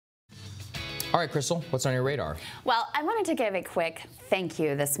All right, Krystal, what's on your radar? Well, I wanted to give a quick thank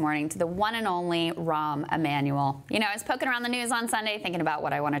you this morning to the one and only Rahm Emanuel. You know, I was poking around the news on Sunday thinking about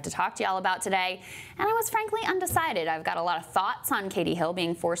what I wanted to talk to y'all about today, and I was frankly undecided. I've got a lot of thoughts on Katie Hill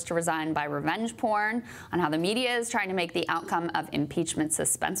being forced to resign by revenge porn, on how the media is trying to make the outcome of impeachment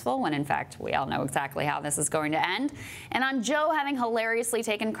suspenseful, when in fact we all know exactly how this is going to end, and on Joe having hilariously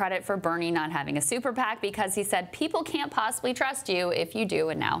taken credit for Bernie not having a super PAC because he said people can't possibly trust you if you do,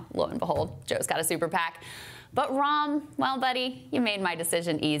 and now, lo and behold, Joe's got a super PAC. But Rahm, well, buddy, you made my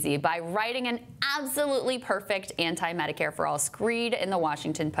decision easy by writing an absolutely perfect anti-Medicare for all screed in the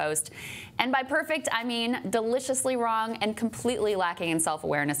Washington Post. And by perfect, I mean deliciously wrong and completely lacking in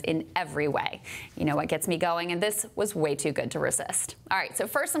self-awareness in every way. You know what gets me going, and this was way too good to resist. All right, so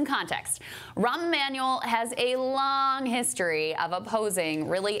first some context. Rahm Emanuel has a long history of opposing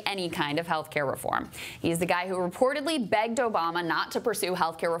really any kind of healthcare reform. He's the guy who reportedly begged Obama not to pursue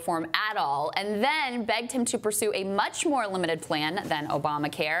healthcare reform at all, and then begged him to pursue a much more limited plan than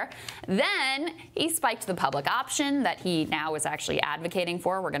Obamacare. Then he spiked the public option that he now is actually advocating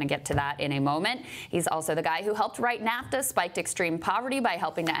for. We're going to get to that in a moment. He's also the guy who helped write NAFTA, spiked extreme poverty by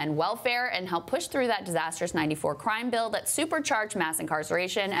helping to end welfare, and helped push through that disastrous '94 crime bill that supercharged mass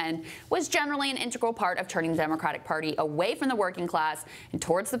incarceration and was generally an integral part of turning the Democratic Party away from the working class and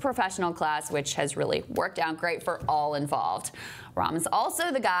towards the professional class, which has really worked out great for all involved. Rahm is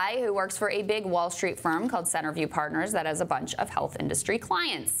also the guy who works for a big Wall Street firm called Centerview Partners that has a bunch of health industry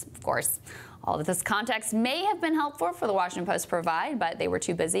clients. Of course, all of this context may have been helpful for the Washington Post to provide, but they were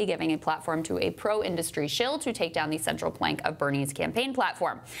too busy giving a platform to a pro-industry shill to take down the central plank of Bernie's campaign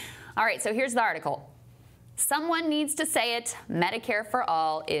platform. All right, so here's the article. Someone needs to say it. Medicare for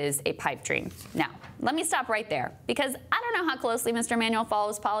all is a pipe dream. Now, let me stop right there, because I don't know how closely Mr. Emanuel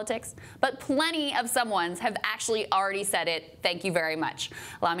follows politics, but plenty of someones have actually already said it. Thank you very much.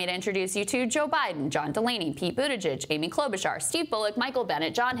 Allow me to introduce you to Joe Biden, John Delaney, Pete Buttigieg, Amy Klobuchar, Steve Bullock, Michael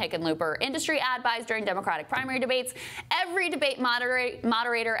Bennet, John Hickenlooper, industry ad buys during Democratic primary debates, every debate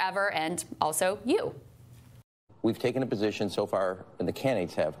moderator ever, and also you. We've taken a position so far, and the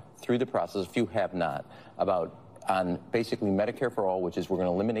candidates have, through the process, a few have not, on basically Medicare for all, which is we're going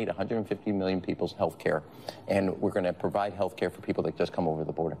to eliminate 150 million people's health care, and we're going to provide health care for people that just come over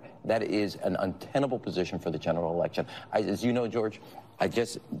the border. That is an untenable position for the general election. As you know, George, I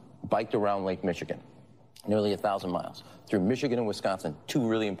just biked around Lake Michigan, nearly 1,000 miles, through Michigan and Wisconsin, two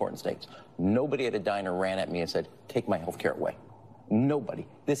really important states. Nobody at a diner ran at me and said, take my health care away. Nobody.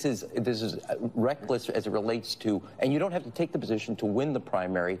 This is reckless as it relates to, and you don't have to take the position to win the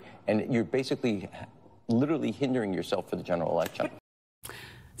primary, and you're basically literally hindering yourself for the general election.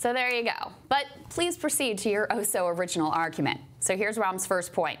 So there you go. But please proceed to your oh-so-original argument. So here's Rahm's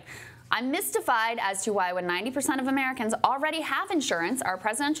first point. I'm mystified as to why when 90% of Americans already have insurance, our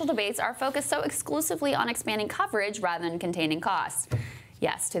presidential debates are focused so exclusively on expanding coverage rather than containing costs.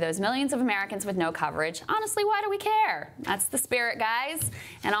 Yes, to those millions of Americans with no coverage, honestly, why do we care? That's the spirit, guys.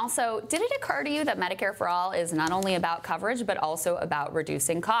 And also, did it occur to you that Medicare for All is not only about coverage, but also about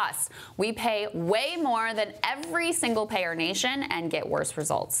reducing costs? We pay way more than every single payer nation and get worse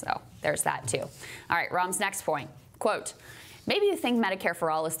results. So there's that, too. All right, Rahm's next point. Quote, maybe you think Medicare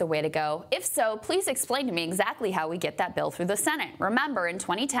for all is the way to go. If so, please explain to me exactly how we get that bill through the Senate. Remember, in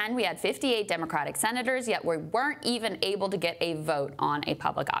 2010, we had 58 Democratic senators, yet we weren't even able to get a vote on a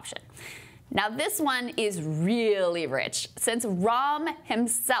public option. Now, this one is really rich, since Rahm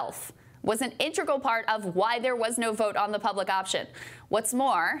himself was an integral part of why there was no vote on the public option. What's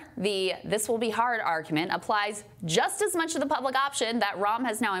more, the "this will be hard" argument applies just as much to the public option that Rahm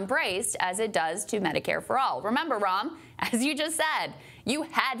has now embraced as it does to Medicare for all. Remember, Rahm, as you just said, you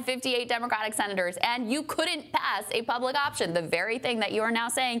had 58 Democratic senators and you couldn't pass a public option, the very thing that you are now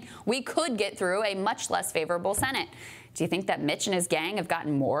saying we could get through a much less favorable Senate. Do you think that Mitch and his gang have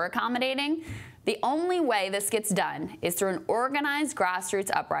gotten more accommodating? The only way this gets done is through an organized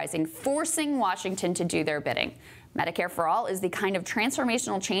grassroots uprising, forcing Washington to do their bidding. Medicare for All is the kind of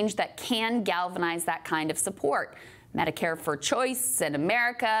transformational change that can galvanize that kind of support. Medicare for Choice and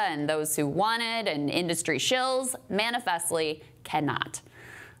America and those who want it and industry shills manifestly cannot.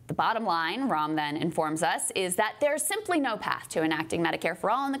 The bottom line, Rahm then informs us, is that there's simply no path to enacting Medicare for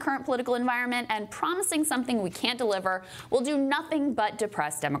all in the current political environment, and promising something we can't deliver will do nothing but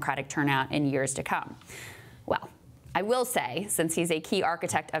depress Democratic turnout in years to come. Well, I will say, since he's a key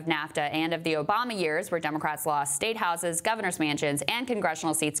architect of NAFTA and of the Obama years, where Democrats lost state houses, governor's mansions, and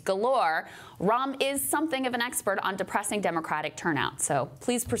congressional seats galore, Rahm is something of an expert on depressing Democratic turnout. So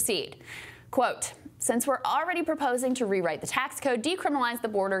please proceed. Quote, Since we're already proposing to rewrite the tax code, decriminalize the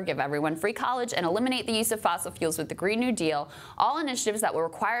border, give everyone free college, and eliminate the use of fossil fuels with the Green New Deal, all initiatives that will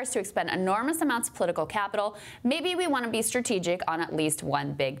require us to expend enormous amounts of political capital, maybe we want to be strategic on at least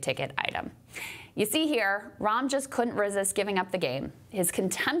one big-ticket item. You see here, Rahm just couldn't resist giving up the game. His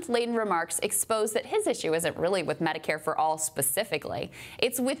contempt-laden remarks expose that his issue isn't really with Medicare for all specifically.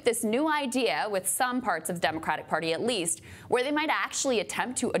 It's with this new idea, with some parts of the Democratic Party at least, where they might actually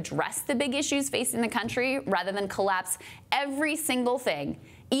attempt to address the big issues facing the country rather than collapse every single thing,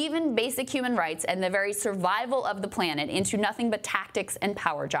 even basic human rights and the very survival of the planet, into nothing but tactics and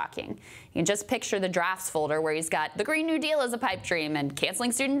power jockeying. You can just picture the drafts folder where he's got the Green New Deal as a pipe dream, and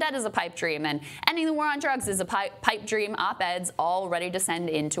canceling student debt as a pipe dream, and ending the war on drugs as a pipe dream op-eds, all ready to send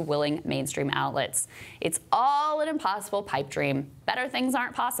into willing mainstream outlets. It's all an impossible pipe dream. Better things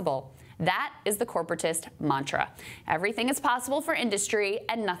aren't possible. That is the corporatist mantra. Everything is possible for industry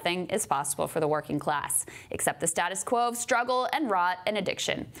and nothing is possible for the working class, except the status quo of struggle and rot and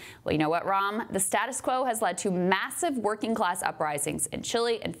addiction. Well, you know what, Rahm? The status quo has led to massive working class uprisings in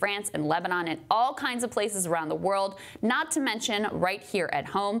Chile and France and Lebanon and all kinds of places around the world, not to mention right here at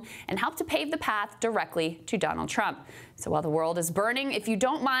home, and helped to pave the path directly to Donald Trump. So while the world is burning, if you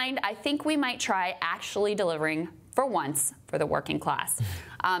don't mind, I think we might try actually delivering for once for the working class.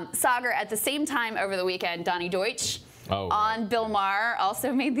 Sagar, at the same time over the weekend, Donnie Deutsch on Bill Maher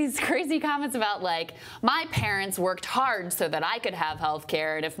also made these crazy comments about, like, my parents worked hard so that I could have health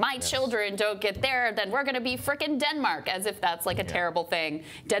care, and if my children don't get there, then we're going to be frickin' Denmark, as if that's like a terrible thing.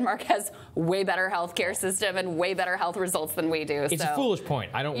 Denmark has way better health care system and way better health results than we do. It's a foolish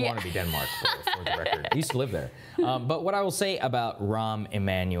point. I don't want to be Denmark, for the record. I used to live there. But what I will say about Rahm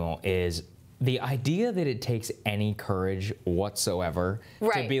Emanuel is the idea that it takes any courage whatsoever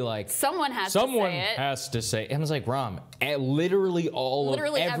to be like, someone has to say it. And it's like, Rahm, literally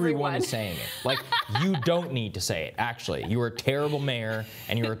everyone is saying it. Like, you don't need to say it, actually. You are a terrible mayor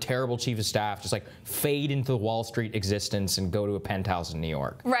and you're a terrible chief of staff. Just like fade into the Wall Street existence and go to a penthouse in New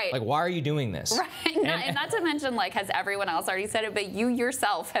York. Right. Like, why are you doing this? Right. And not to mention, like, has everyone else already said it, but you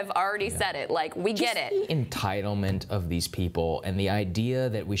yourself have already said it. Like, we get it. The entitlement of these people and the idea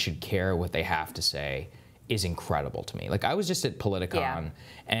that we should care what they have to say is incredible to me. Like, I was just at Politicon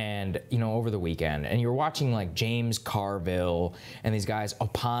and, you know, over the weekend, and you're watching like James Carville and these guys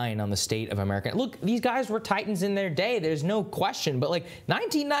opine on the state of America. Look, these guys were titans in their day. There's no question. But like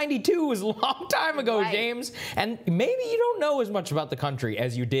 1992 was a long time ago, James. And maybe you don't know as much about the country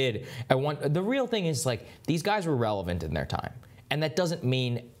as you did at one. The real thing is, like, these guys were relevant in their time. And that doesn't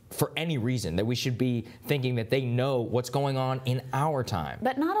mean for any reason that we should be thinking that they know what's going on in our time.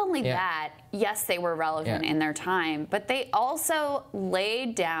 But not only that, yes, they were relevant in their time, but they also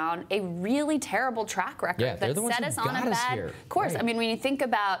laid down a really terrible track record that set us on a bad course. I mean, when you think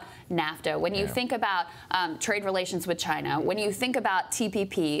about NAFTA, when you think about trade relations with China, when you think about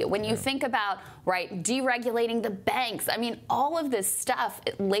TPP, when you think about deregulating the banks, I mean, all of this stuff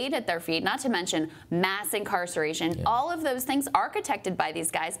laid at their feet, not to mention mass incarceration, all of those things architected by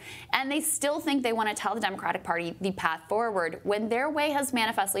these guys, and they still think they want to tell the Democratic Party the path forward when their way has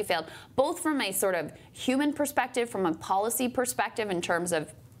manifestly failed, both from a sort of human perspective, from a policy perspective in terms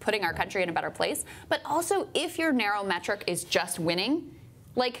of putting our country in a better place, but also if your narrow metric is just winning,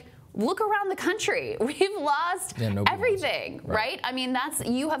 like, look around the country. We've lost everything, right? I mean,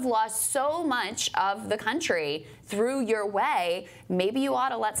 you have lost so much of the country through your way. Maybe you ought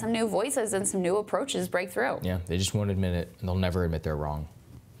to let some new voices and some new approaches break through. Yeah, they just won't admit it, and they'll never admit they're wrong.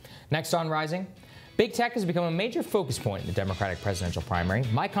 Next on Rising, big tech has become a major focus point in the Democratic presidential primary.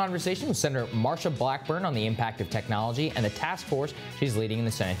 My conversation with Senator Marsha Blackburn on the impact of technology and the task force she's leading in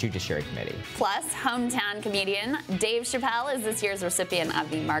the Senate Judiciary Committee. Plus, hometown comedian Dave Chappelle is this year's recipient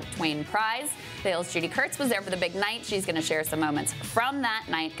of the Mark Twain Prize. The Hill's Judy Kurtz was there for the big night. She's going to share some moments from that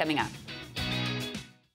night coming up.